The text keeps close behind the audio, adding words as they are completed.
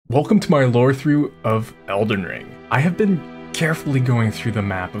Welcome to my lore through of Elden Ring. I have been carefully going through the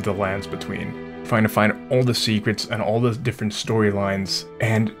map of the lands between, trying to find all the secrets and all the different storylines,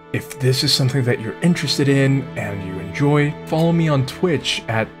 and if this is something that you're interested in and you enjoy, follow me on Twitch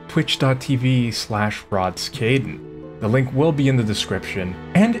at twitch.tv/rodscaden. The link will be in the description,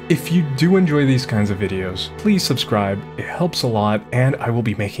 and if you do enjoy these kinds of videos, please subscribe, it helps a lot, and I will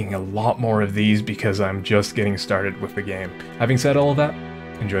be making a lot more of these because I'm just getting started with the game. Having said all of that,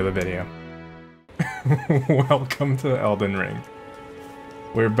 enjoy the video. Welcome to Elden Ring.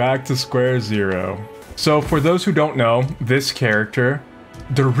 We're back to square zero. So for those who don't know, this character,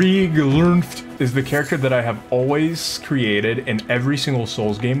 Derig Lurnft, is the character that I have always created in every single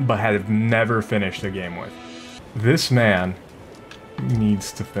Souls game, but have never finished a game with. This man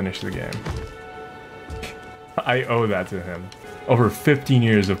needs to finish the game. I owe that to him. Over 15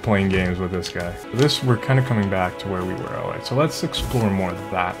 years of playing games with this guy. We're kind of coming back to where we were. Alright, so let's explore more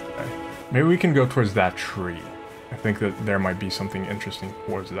that way. Maybe we can go towards that tree. I think that there might be something interesting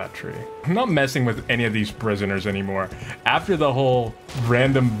towards that tree. I'm not messing with any of these prisoners anymore. After the whole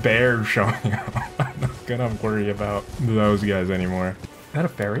random bear showing up, I'm not gonna worry about those guys anymore. Is that a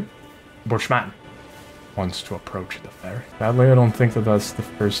fairy? Bushman wants to approach the ferry. Sadly, I don't think that that's the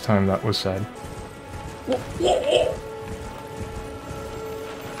first time that was said.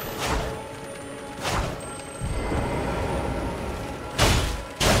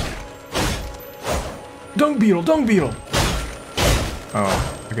 Dung beetle, dung beetle!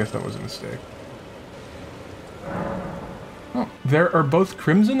 Oh, I guess that was a mistake. Oh, there are both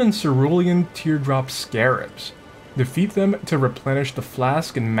crimson and cerulean teardrop scarabs. Defeat them to replenish the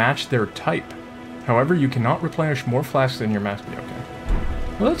flask and match their type. However, you cannot replenish more flasks than your master. Okay.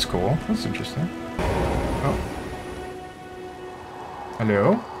 Well, that's cool. That's interesting. Oh.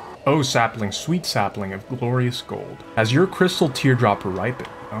 Hello? Oh, sapling, sweet sapling of glorious gold. As your crystal teardrop ripen.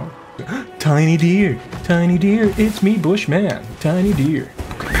 Oh. Tiny deer, it's me, Bushman. Tiny deer.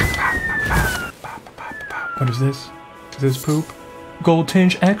 What is this? Is this poop? Gold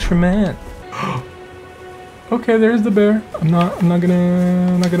tinge extra man. Okay, there's the bear. I'm not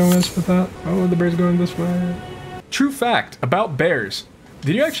gonna mess with that. Oh, the bear's going this way. True fact about bears.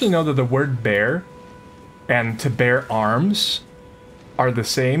 Did you actually know that the word bear and to bear arms are the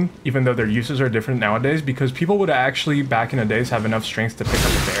same, even though their uses are different nowadays? Because people would actually, back in the days, have enough strength to pick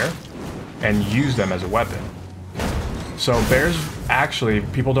up a bear and use them as a weapon. So bears, actually,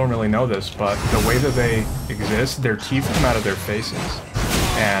 people don't really know this, but the way that they exist, their teeth come out of their faces.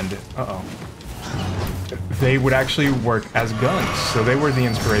 And, they would actually work as guns, so they were the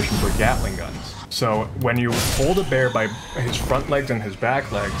inspiration for Gatling guns. So when you hold a bear by his front legs and his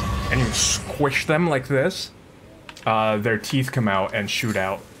back legs, and you squish them like this, their teeth come out and shoot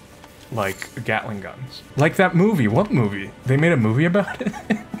out like Gatling guns. Like that movie. What movie? They made a movie about it?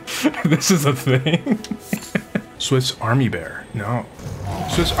 This is a thing? Swiss Army Bear. No.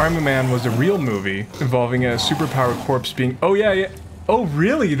 Swiss Army Man was a real movie involving a superpowered corpse being... Oh, yeah. Oh,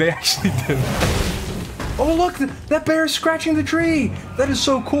 really? They actually did. Oh, look! That bear is scratching the tree! That is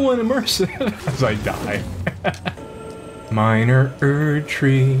so cool and immersive. As I die. Minor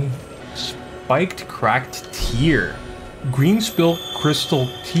Erdtree. Spiked cracked tear. Green spill crystal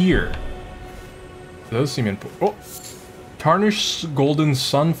tear. Those seem important. Oh! Tarnished golden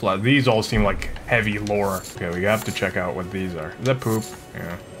sunflower. These all seem like heavy lore. Okay, we have to check out what these are. Is that poop?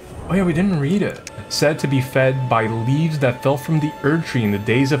 Yeah. Oh yeah, we didn't read it. Said to be fed by leaves that fell from the Erdtree in the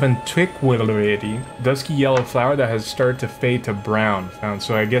days of antiquity. Dusky yellow flower that has started to fade to brown.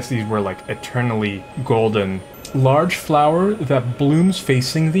 So I guess these were like eternally golden. Large flower that blooms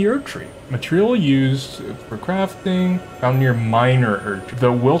facing the Erdtree. Material used for crafting. Found near minor Erdtree.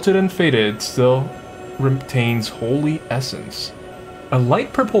 Though wilted and faded, it still retains holy essence. A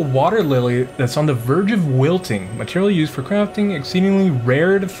light purple water lily that's on the verge of wilting. Material used for crafting, exceedingly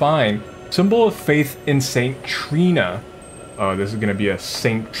rare to find. Symbol of faith in Saint Trina. Oh, this is gonna be a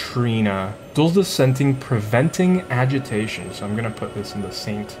Saint Trina. Duals dissenting, preventing agitation. So I'm gonna put this in the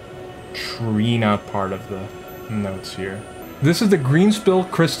Saint Trina part of the notes here. This is the green spill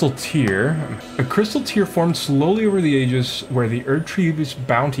crystal tear. A crystal tear formed slowly over the ages where the Erdtree's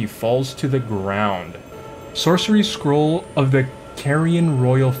bounty falls to the ground. Sorcery scroll of the Carian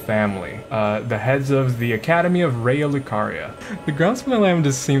royal family. The heads of the Academy of Rhea Lucaria. The groundsman lamb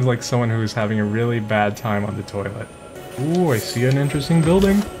just seems like someone who's having a really bad time on the toilet. Ooh, I see an interesting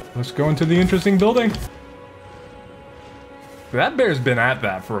building. Let's go into the interesting building. That bear's been at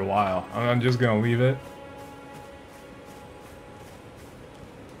that for a while. I'm just gonna leave it.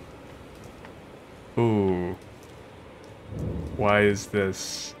 Ooh. Why is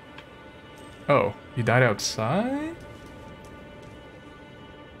this? Oh, you died outside?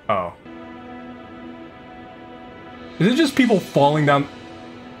 Oh. Is it just people falling down?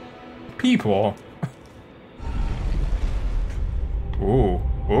 People? Ooh,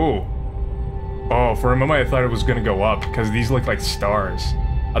 ooh. Oh, for a moment I thought it was gonna go up, because these look like stars.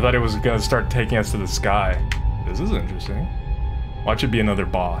 I thought it was gonna start taking us to the sky. This is interesting. Watch it be another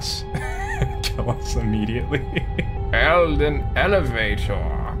boss. Kill us immediately. Elden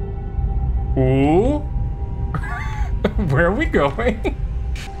elevator. Ooh. Where are we going?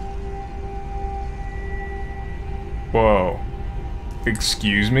 Whoa.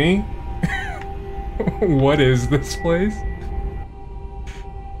 Excuse me? What is this place?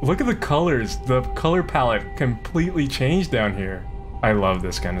 Look at the colors. The color palette completely changed down here. I love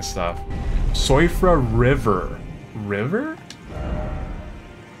this kind of stuff. Siofra River. River?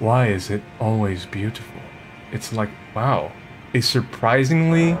 Why is it always beautiful? It's like, wow. A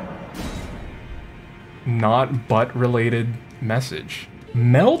surprisingly not butt-related message.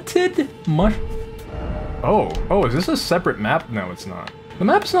 Melted mush... Oh, is this a separate map? No, it's not. The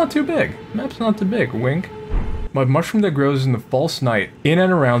map's not too big. The map's not too big, wink. A mushroom that grows in the false night, in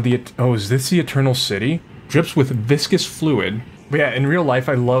and around the... Oh, is this the Eternal City? Drips with viscous fluid. But yeah, in real life,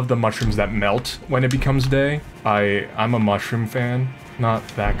 I love the mushrooms that melt when it becomes day. I'm a mushroom fan. Not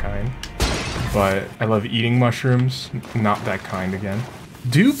that kind. But I love eating mushrooms. Not that kind again.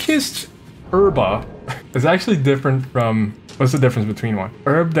 Dew-kissed herba is actually different from... What's the difference between one?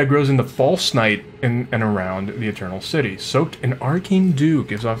 Herb that grows in the false night in and around the Eternal City. Soaked in arcane dew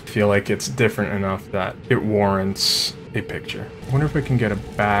gives off... I feel like it's different enough that it warrants a picture. I wonder if I can get a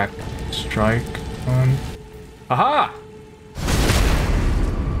back strike on... Aha!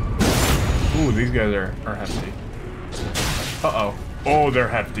 Ooh, these guys are hefty. Uh-oh. Oh, they're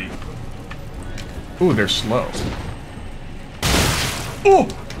hefty. Ooh, they're slow. Oh!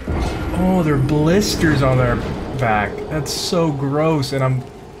 Oh, they're blisters on their back. That's so gross, and I'm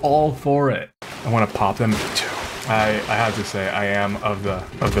all for it. I want to pop them too. I have to say, I am of the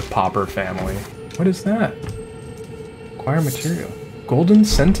popper family. What is that? Acquire material. Golden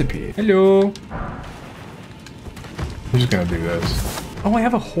centipede. Hello. I'm just gonna do this. Oh, I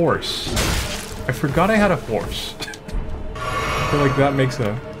have a horse. I forgot I had a horse. I feel like that makes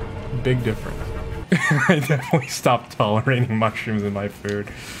a big difference. I definitely stopped tolerating mushrooms in my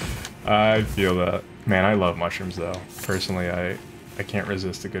food. I feel that. Man, I love mushrooms though. Personally, I can't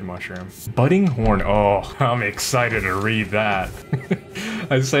resist a good mushroom. Budding horn. Oh, I'm excited to read that.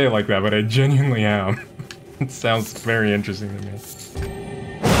 I say it like that, but I genuinely am. It sounds very interesting to me.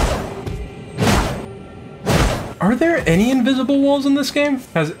 Are there any invisible walls in this game?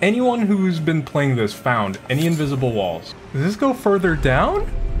 Has anyone who's been playing this found any invisible walls? Does this go further down?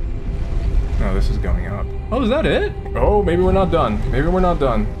 No, this is going up. Oh, is that it? Oh, maybe we're not done. Maybe we're not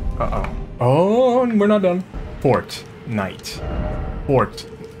done. Uh-oh. Oh, we're not done. Fort Night. Fort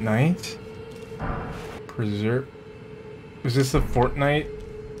Night? Preserve... Is this a Fortnite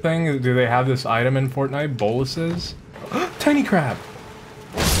thing? Do they have this item in Fortnite? Boluses? Tiny crab!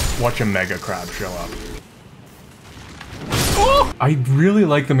 Watch a mega crab show up. Oh! I really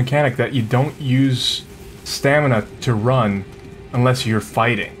like the mechanic that you don't use stamina to run unless you're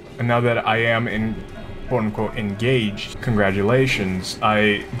fighting. And now that I am in quote-unquote engaged, congratulations,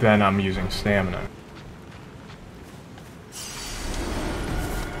 then I'm using stamina.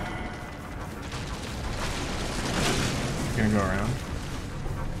 Gonna go around.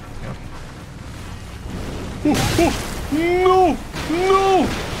 Yep. No! No!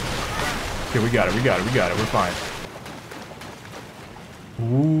 Okay, we got it, we got it, we got it, we're fine.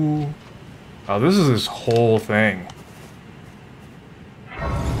 Ooh. Oh, this is this whole thing.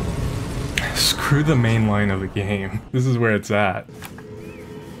 Screw the main line of the game. This is where it's at.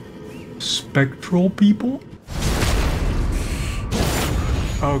 Spectral people?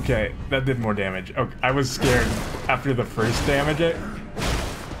 Okay, that did more damage. Okay, I was scared after the first damage.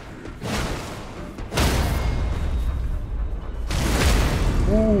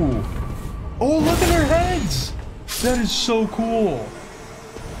 Ooh. Oh, look at their heads! That is so cool.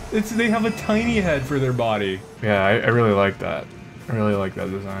 They have a tiny head for their body. Yeah, I really like that. I really like that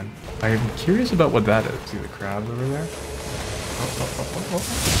design. I'm curious about what that is. See the crabs over there?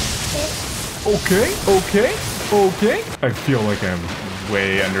 Okay, okay, okay. I feel like I'm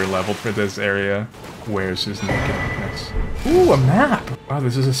way under leveled for this area. Where's his nakedness? Ooh, a map! Wow,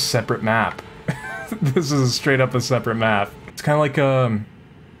 this is a separate map. This is straight up a separate map. It's kind of like a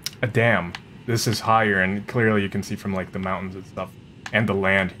dam. This is higher, and clearly you can see from like the mountains and stuff. And the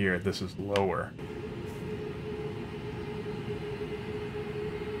land here, this is lower.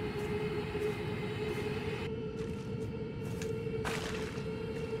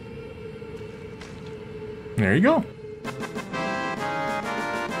 There you go.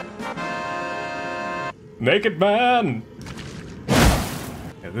 Naked man!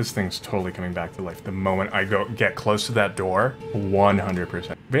 Yeah, this thing's totally coming back to life the moment I get close to that door.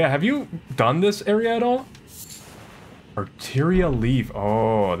 100%. But yeah, have you done this area at all? Arteria leaf.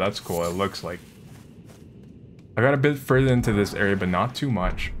 Oh, that's cool. It looks like. I got a bit further into this area, but not too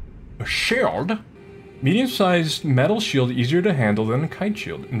much. A shield? Medium-sized metal shield, easier to handle than a kite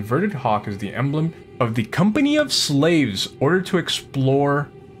shield. Inverted hawk is the emblem of the company of slaves ordered to explore.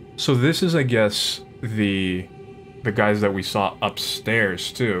 So this is, I guess, the guys that we saw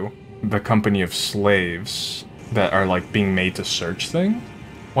upstairs too. The company of slaves that are like being made to search things.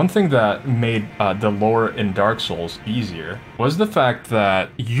 One thing that made the lore in Dark Souls easier was the fact that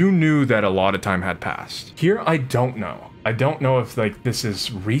you knew that a lot of time had passed. Here, I don't know. I don't know if like this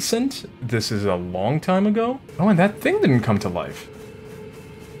is recent, this is a long time ago. Oh, and that thing didn't come to life.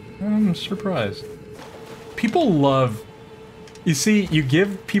 I'm surprised. People love... You see, you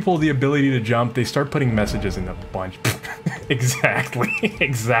give people the ability to jump, they start putting messages in a bunch.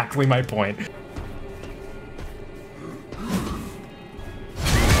 Exactly my point.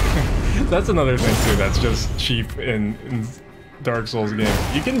 That's another thing too that's just cheap in Dark Souls games.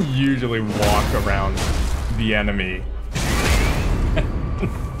 You can usually walk around the enemy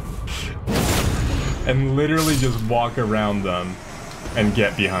and literally just walk around them and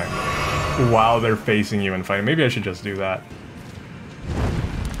get behind them while they're facing you and fighting. Maybe I should just do that.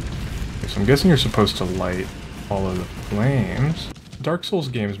 Okay, so I'm guessing you're supposed to light all of the flames. Dark Souls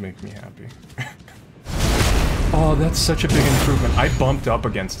games make me happy. Oh, that's such a big improvement. I bumped up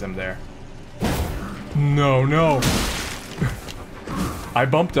against him there. No, no. I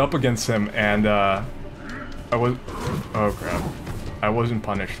bumped up against him and I was... Oh crap. I wasn't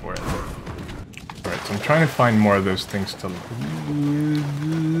punished for it. Alright, so I'm trying to find more of those things to...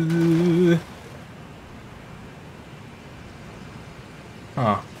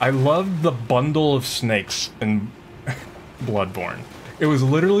 Huh. I love the bundle of snakes in Bloodborne. It was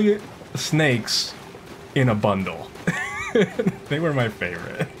literally snakes in a bundle. They were my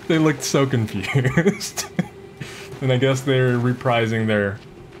favorite. They looked so confused. And I guess they're reprising their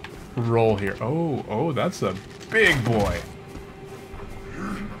role here. Oh, that's a big boy.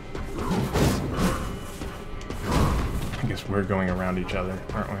 I guess we're going around each other,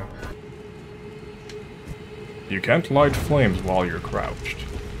 aren't we? You can't light flames while you're crouched.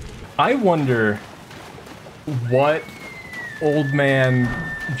 I wonder what old man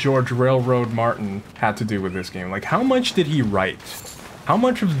George Railroad Martin had to do with this game. Like, how much did he write? How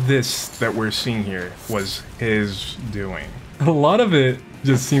much of this that we're seeing here was his doing? A lot of it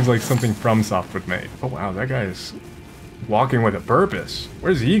just seems like something FromSoft would make. Oh wow, that guy is walking with a purpose.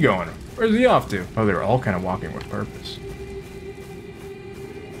 Where's he going? Where's he off to? Oh, they're all kind of walking with purpose.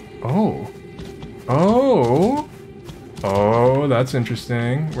 Oh. Oh. Oh, that's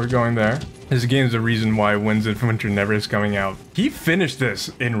interesting. We're going there. This game's the reason why Winds of Winter Never is coming out. He finished this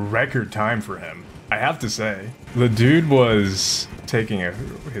in record time for him, I have to say. The dude was taking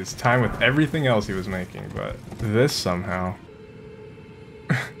his time with everything else he was making, but this somehow...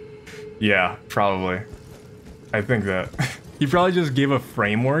 Yeah, probably. I think that... He probably just gave a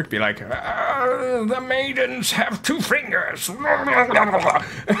framework, be like, the maidens have 2 fingers. Then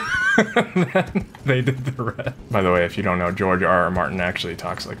they did the rest. By the way, if you don't know, George R.R. Martin actually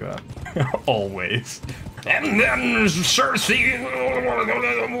talks like that. Always. And then Cersei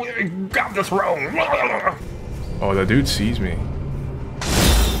got the throne. Oh, the dude sees me.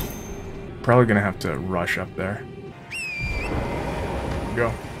 Probably gonna have to rush up there.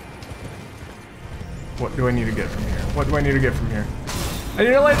 Go. What do I need to get from here? What do I need to get from here? I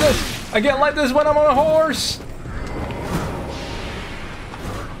need to light this! I can't light this when I'm on a horse!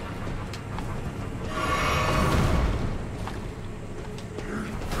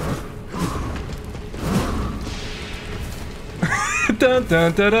 Dun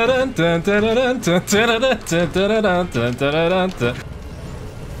dun dun dun dun dun dun dun dun dun dun dun.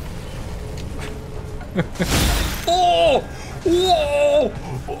 Oh! Whoa!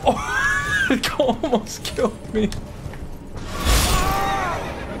 Oh! It almost killed me.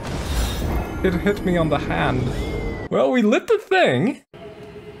 It hit me on the hand. Well, we lit the thing.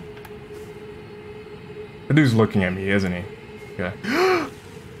 The dude's looking at me, isn't he? Okay.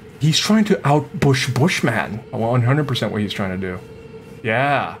 He's trying to out-bush Bushman. 100% what he's trying to do.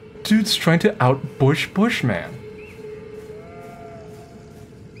 Yeah. Dude's trying to out-bush Bushman.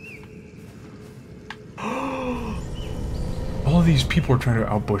 All these people are trying to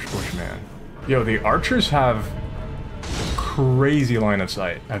out-bush Bushman. Yo, the archers have crazy line of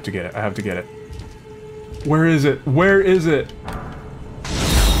sight. I have to get it. I have to get it. Where is it? Where is it?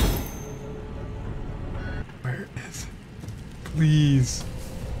 Where is it? Please.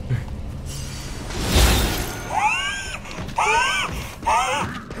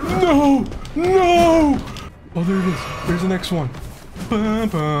 No! No! Oh, there it is. There's the next one. With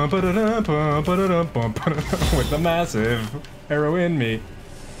the massive arrow in me.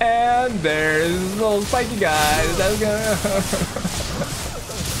 And there's those spiky guys. That's gonna...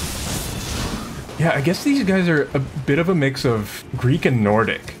 Yeah, I guess these guys are a bit of a mix of Greek and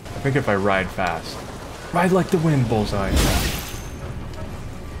Nordic. I think if I ride fast. Ride like the wind, bullseye.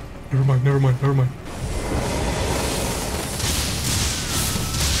 Never mind, never mind, never mind.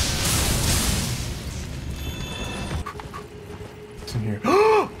 What's in here?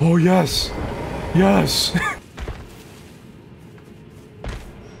 Oh, yes! Yes!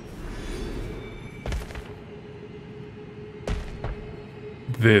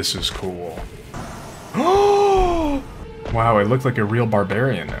 This is cool. Wow, I look like a real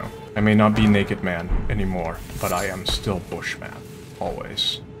barbarian now. I may not be Naked Man anymore, but I am still Bushman.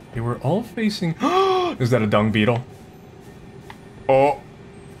 Always. They were all facing... Is that a dung beetle? Oh!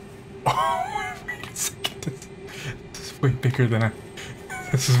 Oh, wait a second. This is way bigger than I...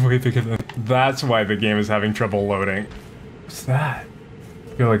 This is way bigger than... That's why the game is having trouble loading. What's that?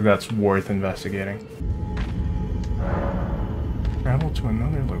 I feel like that's worth investigating. Travel to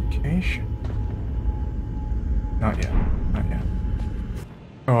another location. Not yet. Not yet.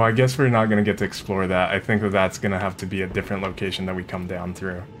 Oh, I guess we're not gonna get to explore that. I think that that's gonna have to be a different location that we come down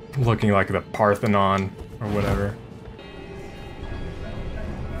through. Looking like the Parthenon or whatever.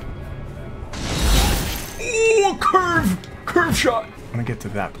 Oh, curve! Curve shot! I'm gonna get to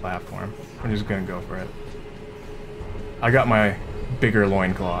that platform. I'm just gonna go for it. I got my bigger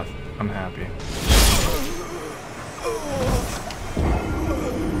loincloth. I'm happy.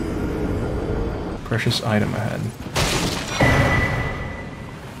 Precious item ahead.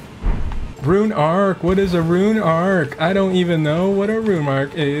 Rune Arc! What is a Rune Arc? I don't even know what a Rune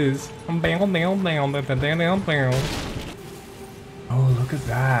Arc is. Oh, look at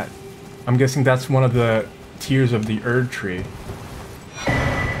that. I'm guessing that's one of the tiers of the Erd tree.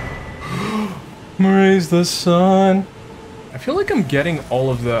 Raise the sun. I feel like I'm getting all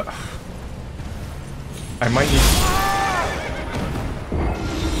of the... I might need...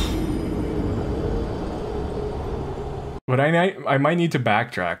 But I might need to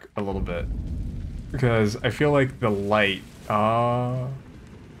backtrack a little bit. Because I feel like the light... I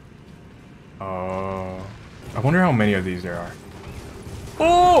wonder how many of these there are.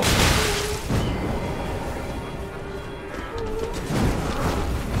 Oh!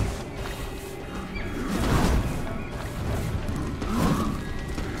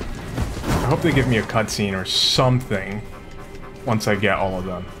 I hope they give me a cutscene or something once I get all of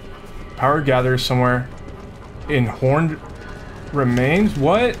them. Power gathers somewhere in horned remains?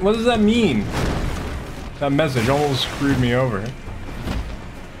 What? What does that mean? That message almost screwed me over.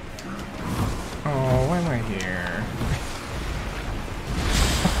 Oh, why am I here?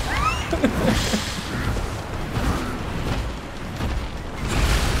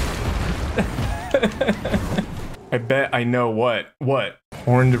 I bet I know what. What?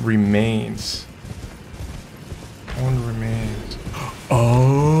 Horned remains. Horned remains.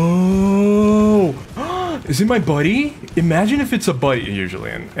 Oh! Is it my buddy? Imagine if it's a buddy,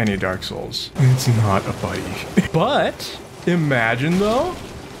 usually in any Dark Souls. It's not a buddy. But, imagine though.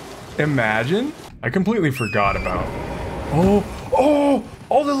 Imagine. I completely forgot about. Oh! Oh!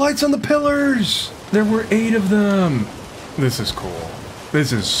 All the lights on the pillars! There were 8 of them! This is cool.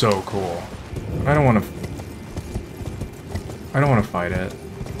 This is so cool. I don't want to fight it.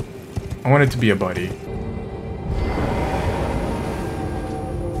 I want it to be a buddy.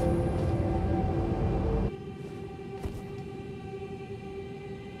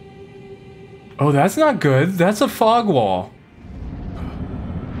 Oh, that's not good. That's a fog wall.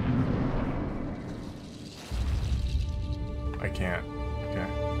 I can't. Okay.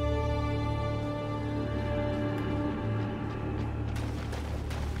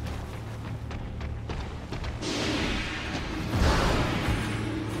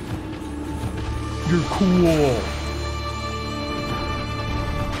 You're cool.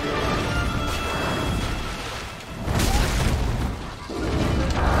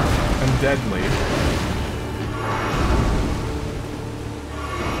 I'm deadly.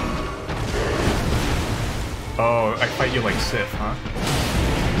 Oh, I fight you like Sif, huh?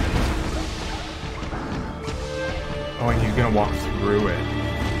 Oh, and he's gonna walk through it.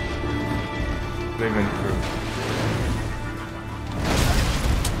 They've improved.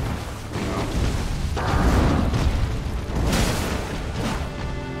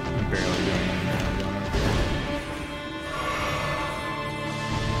 I'm barely doing any damage on him.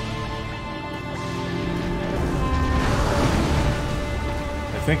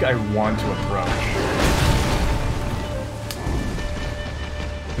 I think I want to approach.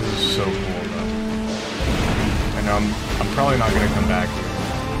 so cool, though. I know I'm probably not gonna come back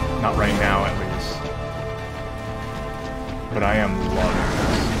here. Not right now, at least. But I am loving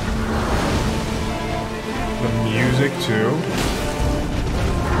this. The music, too.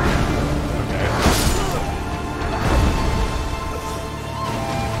 Okay.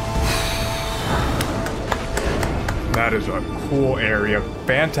 That is a cool area.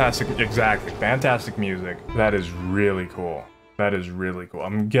 Fantastic, exactly. Fantastic music. That is really cool. That is really cool.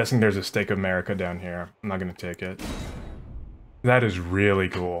 I'm guessing there's a Steak America down here. I'm not gonna take it. That is really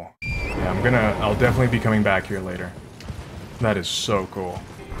cool. Yeah, I'll definitely be coming back here later. That is so cool.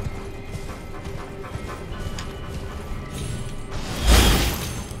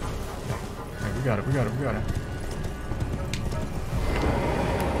 Okay, we got it, we got it, we got it.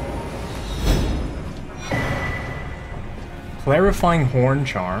 Clarifying Horn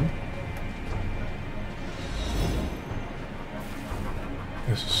Charm.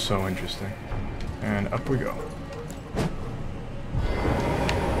 This is so interesting. And up we go.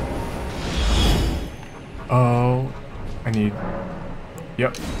 Oh, I need...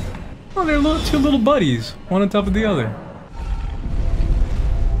 Yep. Oh, they're two little buddies. One on top of the other.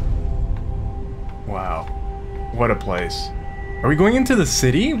 Wow. What a place. Are we going into the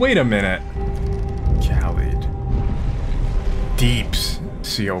city? Wait a minute. Khalid. Deeps.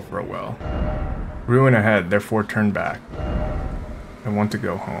 Siofra well. Ruin ahead, therefore turn back. I want to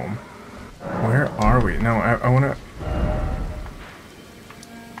go home. Where are we? No, I want to...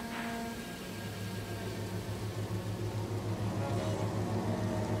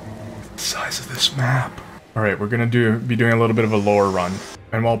 Size of this map. All right, we're gonna be doing a little bit of a lore run.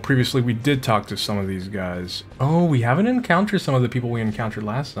 And while previously we did talk to some of these guys. Oh, we haven't encountered some of the people we encountered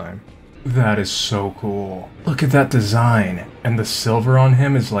last time. That is so cool. Look at that design. And the silver on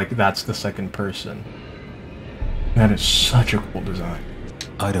him is like, that's the second person. That is such a cool design.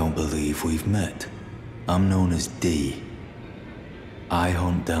 I don't believe we've met. I'm known as D. I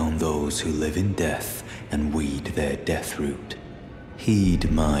hunt down those who live in death and weed their death root.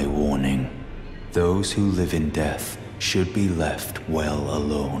 Heed my warning. Those who live in death should be left well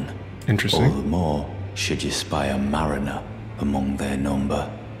alone. Interesting. All the more should you spy a mariner among their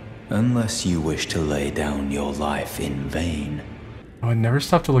number. Unless you wish to lay down your life in vain. Oh, I never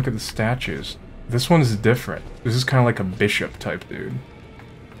stopped to look at the statues. This one is different. This is kind of like a bishop type dude.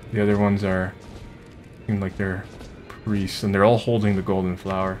 The other ones are... seem like they're priests, and they're all holding the golden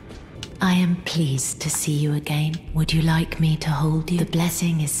flower. I am pleased to see you again. Would you like me to hold you? The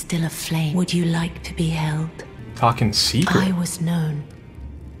blessing is still aflame. Would you like to be held? Talking secret. I was known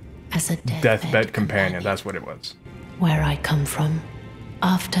as a deathbed companion. That's what it was. Where I come from,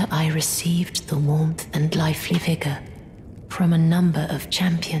 after I received the warmth and lively vigor from a number of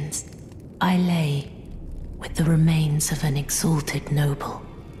champions, I lay with the remains of an exalted noble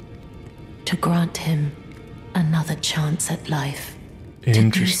to grant him another chance at life.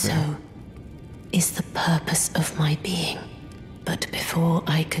 Interesting. To do so is the purpose of my being. But before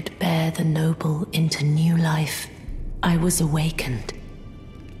I could bear the noble into new life, I was awakened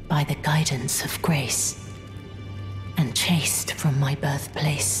by the guidance of grace and chased from my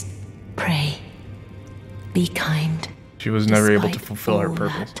birthplace. Pray, be kind. She was never able to fulfill her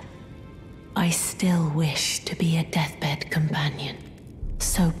purpose. I still wish to be a deathbed companion.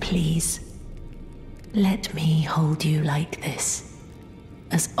 So please, let me hold you like this,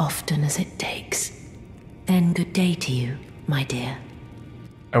 as often as it takes. Then good day to you, my dear.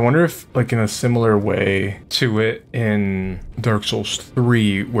 I wonder if, like, in a similar way to it in Dark Souls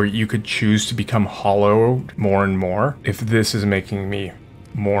 3, where you could choose to become hollowed more and more, if this is making me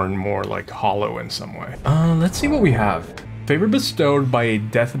more and more, like, hollow in some way. Let's see what we have. Favor bestowed by a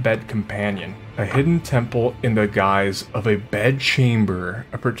deathbed companion. A hidden temple in the guise of a bed chamber.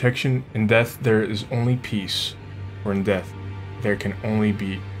 A protection. In death, there is only peace. Or in death, there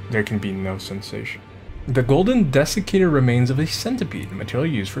can be no sensation. The golden desiccated remains of a centipede,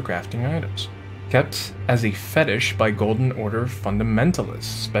 material used for crafting items. Kept as a fetish by Golden Order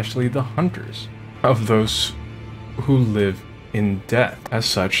fundamentalists, especially the hunters of those who live in death. As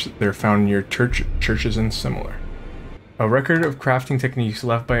such, they're found near churches and similar. A record of crafting techniques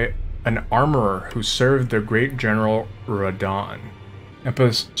left by an armorer who served the great general Radon.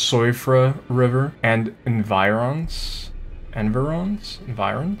 Epis Siofra River and environs.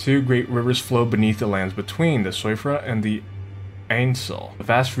 Two great rivers flow beneath the lands between the Siofra and the Ainsel. The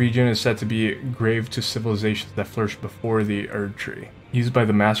vast region is said to be grave to civilizations that flourished before the Erd Tree, used by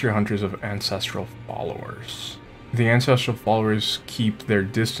the master hunters of ancestral followers. The ancestral followers keep their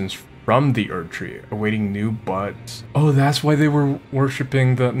distance from the Erd Tree, awaiting new buds. Oh, that's why they were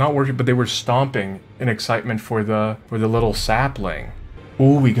worshipping but they were stomping in excitement for the little sapling.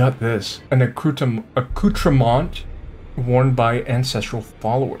 Oh, we got this. An accoutrement worn by ancestral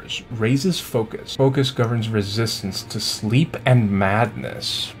followers. Raises focus. Focus governs resistance to sleep and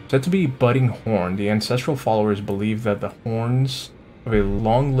madness. Said to be budding horn, the ancestral followers believe that the horns of a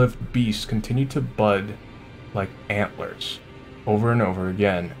long-lived beast continue to bud like antlers over and over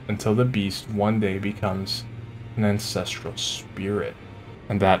again until the beast one day becomes an ancestral spirit.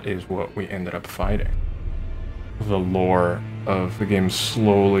 And that is what we ended up fighting. The lore of the game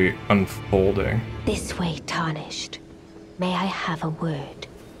slowly unfolding. This way, Tarnished. May I have a word?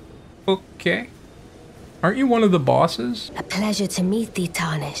 Okay. Aren't you one of the bosses? A pleasure to meet thee,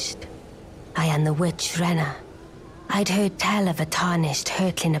 Tarnished. I am the witch Renna. I'd heard tell of a Tarnished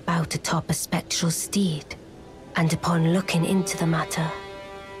hurtling about atop a spectral steed, and upon looking into the matter,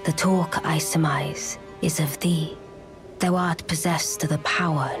 the talk, I surmise, is of thee. Thou art possessed of the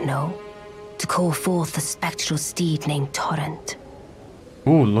power, no? To call forth a spectral steed named Torrent.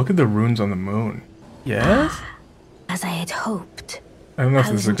 Ooh, look at the runes on the moon. Yes? As I had hoped, I don't know if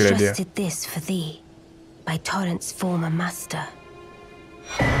I this is was a good idea. entrusted this for thee, by Torrent's former master.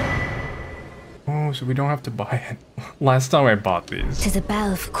 Oh, so we don't have to buy it. Last time I bought these. 'Tis a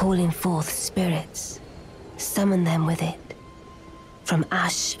bell for calling forth spirits. Summon them with it. From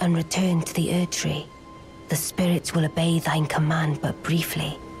ash and return to the Erdtree, the spirits will obey thine command but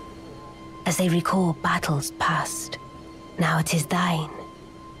briefly, as they recall battles past. Now it is thine,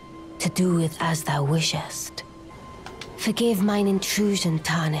 to do with as thou wishest. Forgive mine intrusion,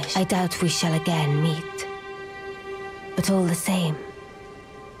 Tarnished. I doubt we shall again meet. But all the same,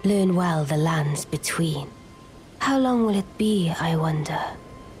 learn well the lands between. How long will it be, I wonder,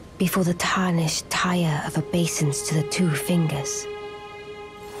 before the Tarnished tire of obeisance to the two fingers?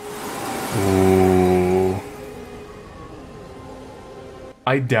 Ooh.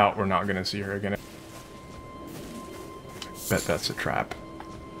 I doubt we're not gonna see her again. Bet that's a trap.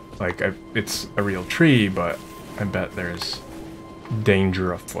 Like, it's a real tree, but I bet there's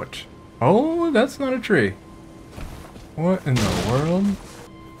danger afoot. Oh, that's not a tree. What in the world?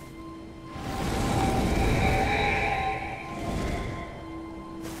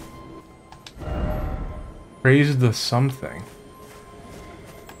 Praise the something.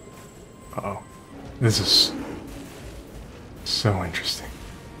 Uh-oh. This is so interesting.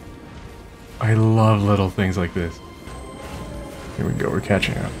 I love little things like this. Here we go, we're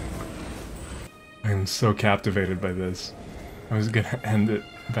catching up. I'm so captivated by this. I was gonna end it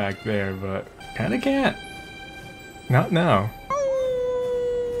back there, but kinda can't. Not now.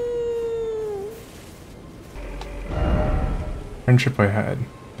 Friendship I had,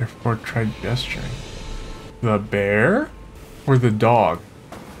 therefore tried gesturing. The bear? Or the dog?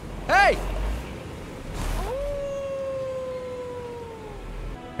 Hey!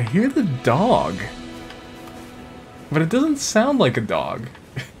 I hear the dog. But it doesn't sound like a dog.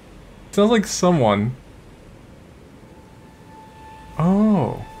 It sounds like someone.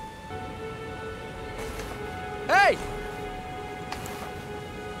 Oh. Hey!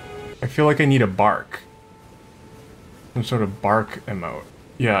 I feel like I need a bark. Some sort of bark emote.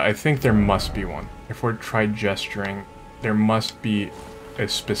 Yeah, I think there must be one. If we're try gesturing, there must be a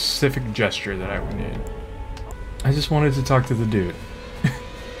specific gesture that I would need. I just wanted to talk to the dude.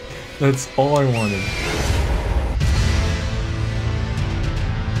 That's all I wanted.